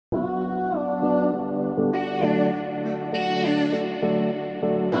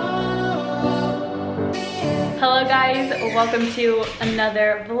welcome to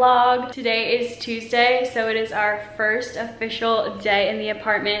another vlog. Today is Tuesday, so it is our first official day in the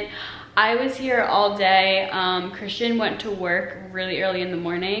apartment. I was here all day. Christian went to work really early in the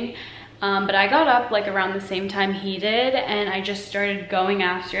morning, but I got up like around the same time he did, and I just started going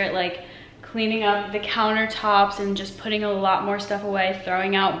after it, like cleaning up the countertops and just putting a lot more stuff away,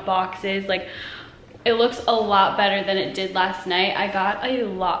 throwing out boxes. Like, it looks a lot better than it did last night. I got a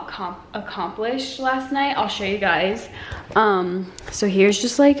lot accomplished last night. I'll show you guys. So here's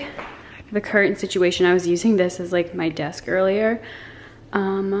just like the current situation. I was using this as like my desk earlier.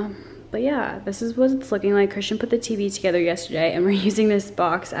 But yeah, this is what it's looking like. Christian put the TV together yesterday, and we're using this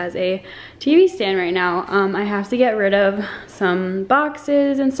box as a TV stand right now. I have to get rid of some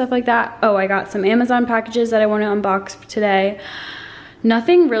boxes and stuff like that. Oh, I got some Amazon packages that I want to unbox today.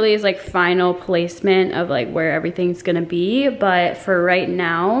 Nothing really is like final placement of like where everything's gonna be, but for right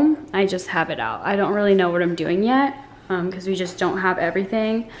now, I just have it out. I don't really know what I'm doing yet, because we just don't have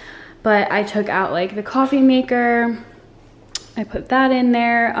everything. But I took out like the coffee maker. I put that in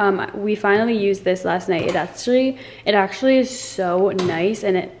there. We finally used this last night. It actually is so nice,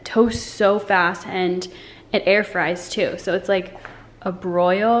 and it toasts so fast, and it air fries too. So it's like a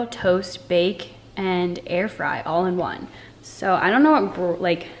broil, toast, bake, and air fry all in one. So I don't know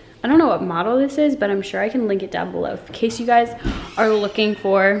what model this is, but I'm sure I can link it down below in case you guys are looking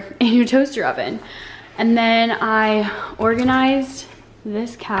for a new toaster oven. And then I organized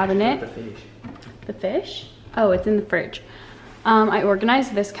this cabinet. The fish? Oh, it's in the fridge. I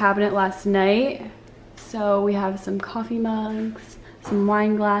organized this cabinet last night. So we have some coffee mugs, some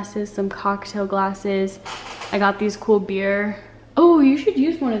wine glasses, some cocktail glasses. I got these cool beer. Oh, you should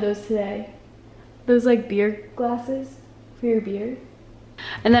use one of those today. Those like beer glasses for your beer.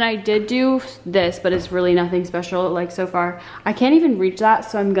 And then I did do this, but it's really nothing special like so far. I can't even reach that,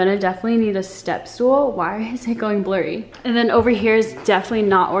 so I'm gonna definitely need a step stool. Why is it going blurry? And then over here is definitely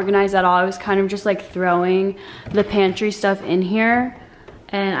not organized at all. I was kind of just like throwing the pantry stuff in here,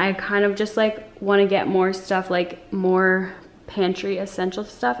 and I kind of just like want to get more stuff, like more pantry essential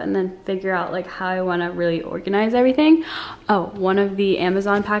stuff, and then figure out like how I want to really organize everything. Oh, one of the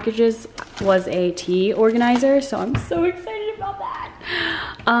Amazon packages was a tea organizer, so I'm so excited about that.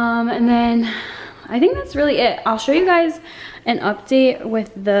 And then I think that's really it. I'll show you guys an update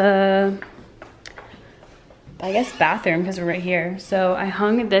with the, I guess, bathroom, because we're right here. So I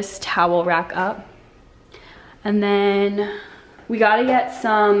hung this towel rack up, and then we gotta get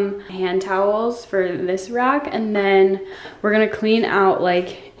some hand towels for this rack, and then we're gonna clean out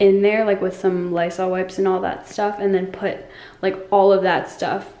like in there, like with some Lysol wipes and all that stuff, and then put like all of that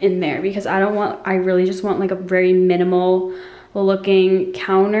stuff in there, because I really just want like a very minimal looking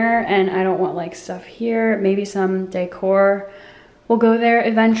counter, and I don't want like stuff here. Maybe some decor will go there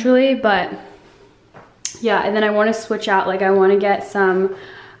eventually, but yeah. And then I want to switch out, like I want to get some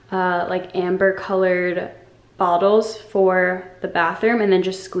like amber colored bottles for the bathroom, and then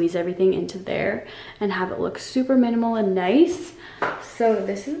just squeeze everything into there and have it look super minimal and nice. So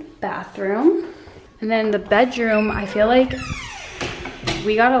this is the bathroom. And then the bedroom, I feel like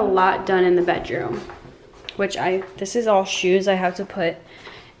we got a lot done in the bedroom, which this is all shoes I have to put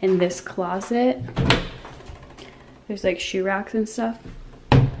in this closet. There's like shoe racks and stuff.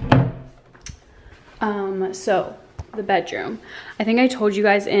 So the bedroom, I think I told you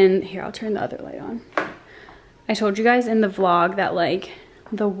guys here, I'll turn the other light on. I told you guys in the vlog that like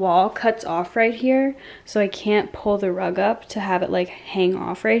the wall cuts off right here, so I can't pull the rug up to have it like hang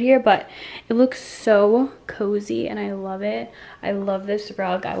off right here, but it looks so cozy and I love it. I love this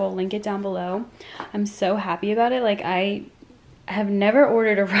rug. I will link it down below. I'm so happy about it. Like, I have never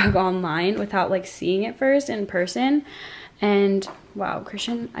ordered a rug online without like seeing it first in person. And wow,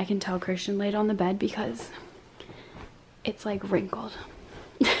 Christian, I can tell Christian laid on the bed because it's like wrinkled.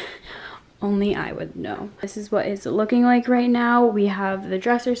 Only I would know. This is what it's looking like right now. We have the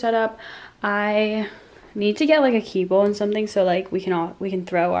dresser set up. I need to get like a key bowl and something, so like we can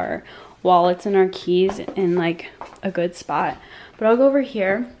throw our wallets and our keys in like a good spot. But I'll go over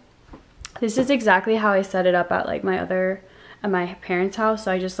here. This is exactly how I set it up at like my parents' house,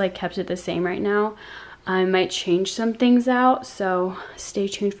 so I just like kept it the same right now. I might change some things out, so stay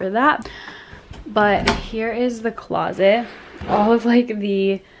tuned for that. But here is the closet. All of like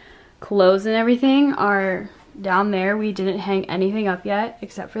the clothes and everything are down there. We didn't hang anything up yet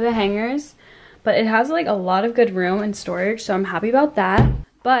except for the hangers, but it has like a lot of good room and storage, so I'm happy about that.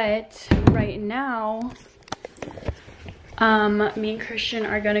 But right now me and Christian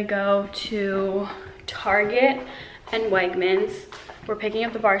are gonna go to Target and Wegmans. We're picking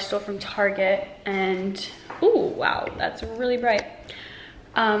up the bar stool from Target, and ooh, wow, that's really bright.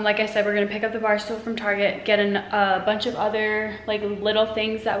 Like I said, we're gonna pick up the bar stool from Target, get a bunch of other like little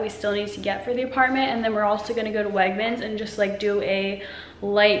things that we still need to get for the apartment, and then we're also gonna go to Wegmans and just like do a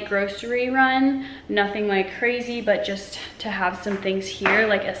light grocery run. Nothing like crazy, but just to have some things here,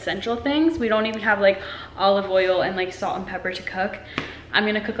 like essential things. We don't even have like olive oil and like salt and pepper to cook. I'm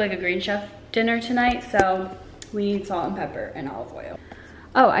gonna cook like a Green Chef dinner tonight, so we need salt and pepper and olive oil.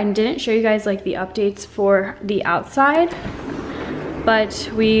 Oh, I didn't show you guys like the updates for the outside, but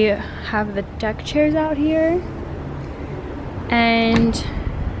we have the deck chairs out here and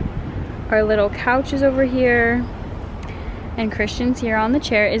our little couch is over here and Christian's here on the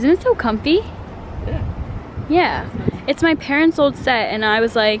chair. Isn't it so comfy? Yeah. It's my parents' old set, and I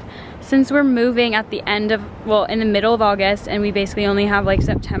was like, since we're moving at the end of, well, in the middle of August, and we basically only have like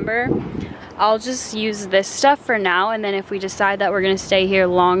September, I'll just use this stuff for now, and then if we decide that we're gonna stay here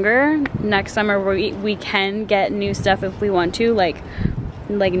longer, next summer we can get new stuff if we want to, like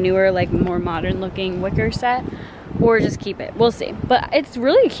newer, like more modern looking wicker set, or just keep it. We'll see. But it's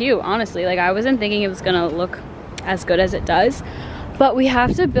really cute, honestly. Like, I wasn't thinking it was gonna look as good as it does, but we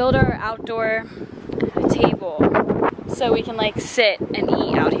have to build our outdoor table so we can like sit and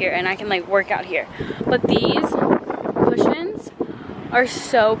eat out here, and I can like work out here. But these cushions are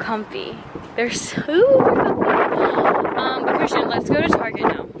so comfy. They're super comfy. But Christian, let's go to Target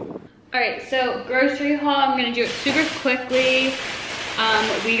now. All right, so grocery haul, I'm gonna do it super quickly.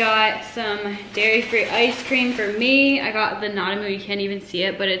 We got some dairy-free ice cream for me. I got the Nadamu, you can't even see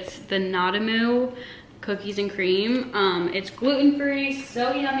it, but it's the Nadamu cookies and cream. It's gluten-free,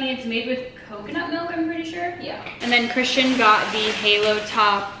 so yummy. It's made with coconut milk, I'm pretty sure. Yeah. And then Christian got the Halo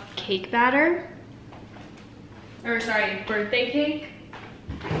Top cake batter. Or sorry, birthday cake.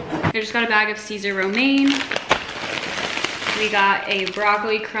 I just got a bag of Caesar romaine. We got a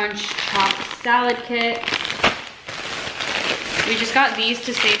broccoli crunch chopped salad kit. We just got these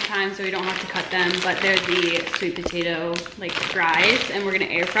to save time so we don't have to cut them, but they're the sweet potato like fries, and we're gonna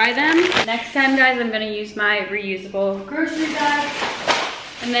air fry them. Next time, guys, I'm gonna use my reusable grocery bag.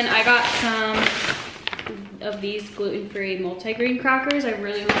 And then I got some of these gluten-free multigrain crackers. I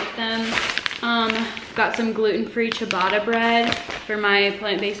really like them. Got some gluten-free ciabatta bread for my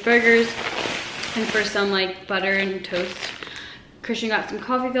plant-based burgers, and for some like butter and toast. Christian got some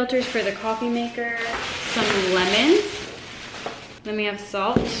coffee filters for the coffee maker, some lemons. Then we have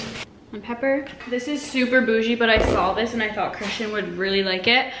salt and pepper. This is super bougie, but I saw this and I thought Christian would really like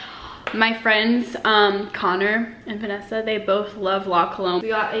it. My friends, Connor and Vanessa, they both love La Colombe. We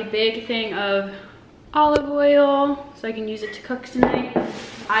got a big thing of olive oil so I can use it to cook tonight.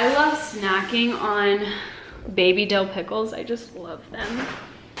 I love snacking on baby dill pickles. I just love them.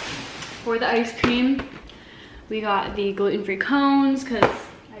 For the ice cream, we got the gluten-free cones because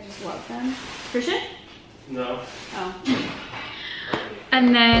I just love them. Christian? No. Oh.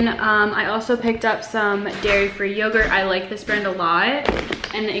 And then I also picked up some dairy-free yogurt. I like this brand a lot,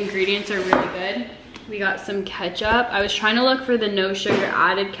 and the ingredients are really good. We got some ketchup. I was trying to look for the no sugar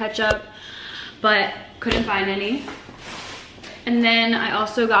added ketchup, but couldn't find any. And then I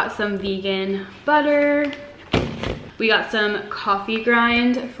also got some vegan butter. We got some coffee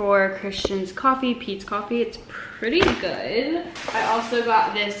grind for Christian's coffee, Pete's coffee. It's pretty good. I also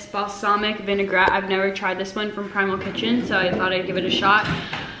got this balsamic vinaigrette. I've never tried this one from Primal Kitchen, so I thought I'd give it a shot.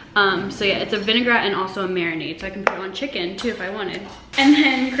 So yeah, it's a vinaigrette and also a marinade, so I can put it on chicken too if I wanted. And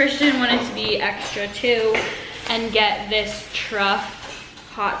then Christian wanted to be extra too and get this truff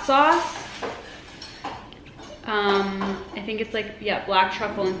hot sauce. I think it's like, yeah, black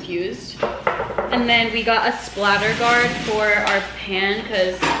truffle infused. And then we got a splatter guard for our pan,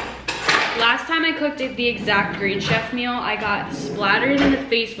 because last time I cooked the exact Green Chef meal, I got splattered in the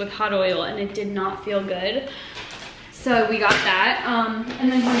face with hot oil and it did not feel good. So we got that.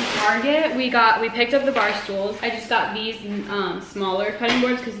 And then from Target, we picked up the bar stools. I just got these smaller cutting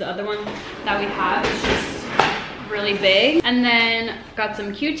boards because the other one that we have is just really big. And then got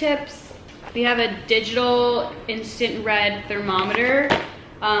some Q-tips. We have a digital instant red thermometer.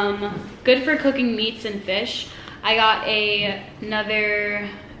 Good for cooking meats and fish. I got another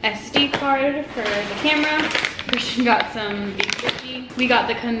SD card for the camera. Christian got some beef. We got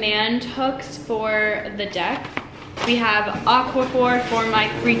the command hooks for the deck. We have Aquaphor for my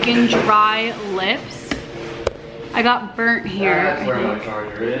freaking dry lips. I got burnt here. That's where my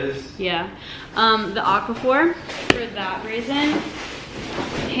charger is. Yeah. The Aquaphor for that reason.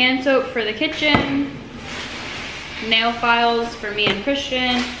 Hand soap for the kitchen. Nail files for me and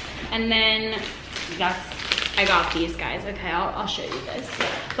Christian. And then I got these, guys. Okay, I'll show you this.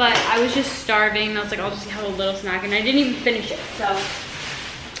 But I was just starving. I was like, I'll just have a little snack, and I didn't even finish it. So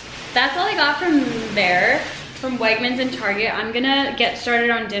that's all I got from there. from Wegmans and Target. I'm gonna get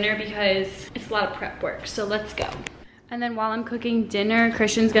started on dinner because it's a lot of prep work, so let's go. And then while I'm cooking dinner,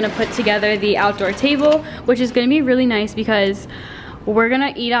 Christian's gonna put together the outdoor table, which is gonna be really nice because we're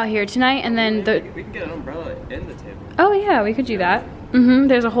gonna eat out here tonight, and then we can get an umbrella in the table. Oh yeah, we could do that.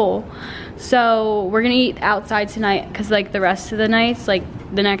 There's a hole. So we're gonna eat outside tonight because like the rest of the nights, like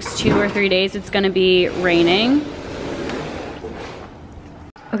the next 2 or 3 days, it's gonna be raining.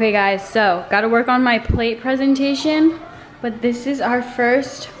 Okay guys, so gotta work on my plate presentation, but this is our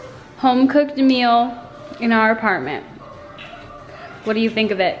first home cooked meal in our apartment. What do you think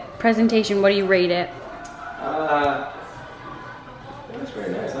of it? Presentation, what do you rate it? That's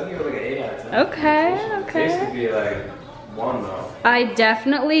very nice. I'll give it like an 8 out of 10. Okay. Taste could be like 1 though. I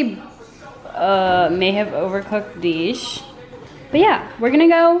definitely may have overcooked these. But yeah, we're gonna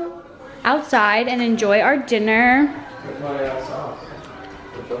go outside and enjoy our dinner. Where's my sauce?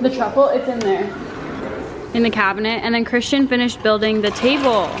 The truffle, it's in there. In the cabinet. And then Christian finished building the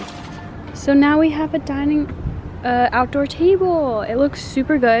table. So now we have a outdoor table. It looks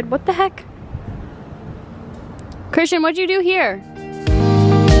super good. What the heck? Christian, what'd you do here?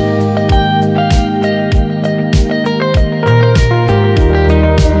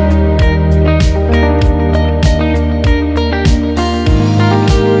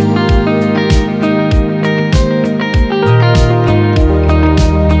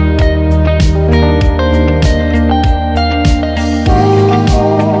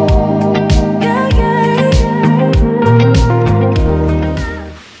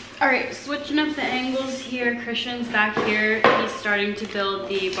 Christian's back here. He's starting to build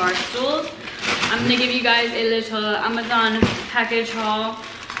the bar stools. I'm gonna give you guys a little Amazon package haul.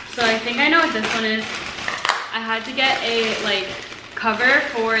 So I think I know what this one is. I had to get a like cover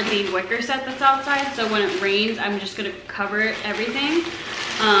for the wicker set that's outside, so when it rains I'm just gonna cover everything.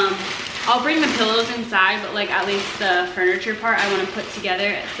 I'll bring the pillows inside, but like at least the furniture part I want to put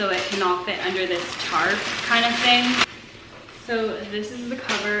together so it can all fit under this tarp kind of thing. So this is the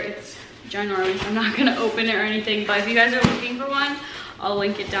cover. It's ginormous. I'm not gonna open it or anything, but if you guys are looking for one, I'll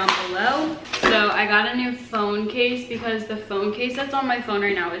link it down below. So I got a new phone case because the phone case that's on my phone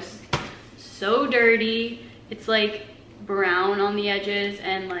right now is so dirty. It's like brown on the edges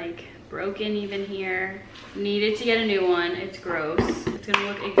and like broken even here. Needed to get a new one. It's gross. It's gonna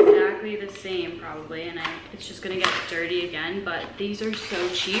look exactly the same probably, and it's just gonna get dirty again, but these are so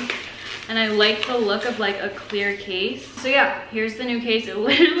cheap. And I like the look of like a clear case. So yeah, here's the new case. It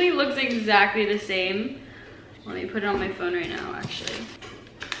literally looks exactly the same. Let me put it on my phone right now, actually.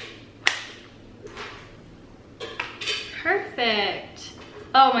 Perfect.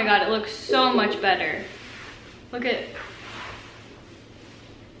 Oh my God, it looks so much better. Look at.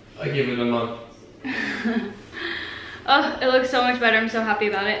 I give it a month. Oh, it looks so much better. I'm so happy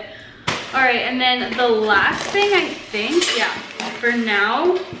about it. All right, and then the last thing I think, yeah, for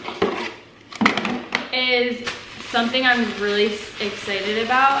now, is something I'm really excited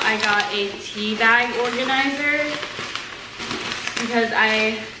about. I got a tea bag organizer because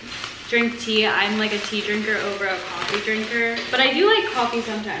I drink tea. I'm like a tea drinker over a coffee drinker, but I do like coffee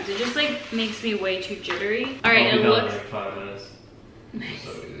sometimes. It just like makes me way too jittery. All right, it looks like 5 minutes.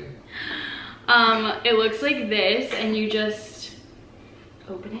 So easy. It looks like this, and you just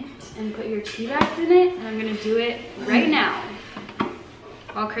open it and put your tea bags in it, and I'm gonna do it right now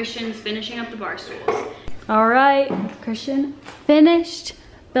while Christian's finishing up the bar stools. All right, Christian finished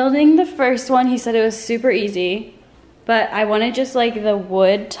building the first one. He said it was super easy, but I wanted just like the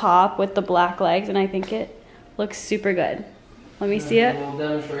wood top with the black legs, and I think it looks super good. Let me see it.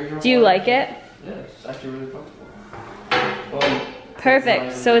 Do you like it? Yeah, it's actually really comfortable.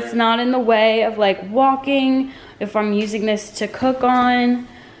 Perfect. So it's not in the way of like walking. If I'm using this to cook on,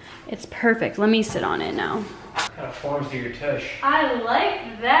 it's perfect. Let me sit on it now. Kind of forms to your tush. I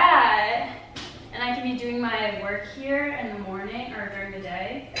like that. And I can be doing my work here in the morning or during the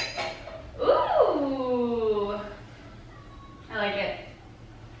day. Ooh. I like it.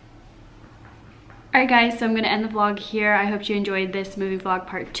 Alright guys, so I'm going to end the vlog here. I hope you enjoyed this movie vlog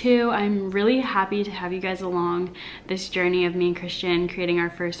part 2. I'm really happy to have you guys along this journey of me and Christian creating our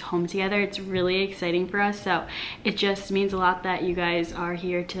first home together. It's really exciting for us, so it just means a lot that you guys are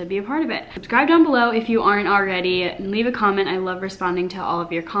here to be a part of it. Subscribe down below if you aren't already, and leave a comment. I love responding to all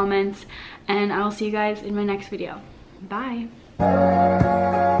of your comments, and I will see you guys in my next video. Bye!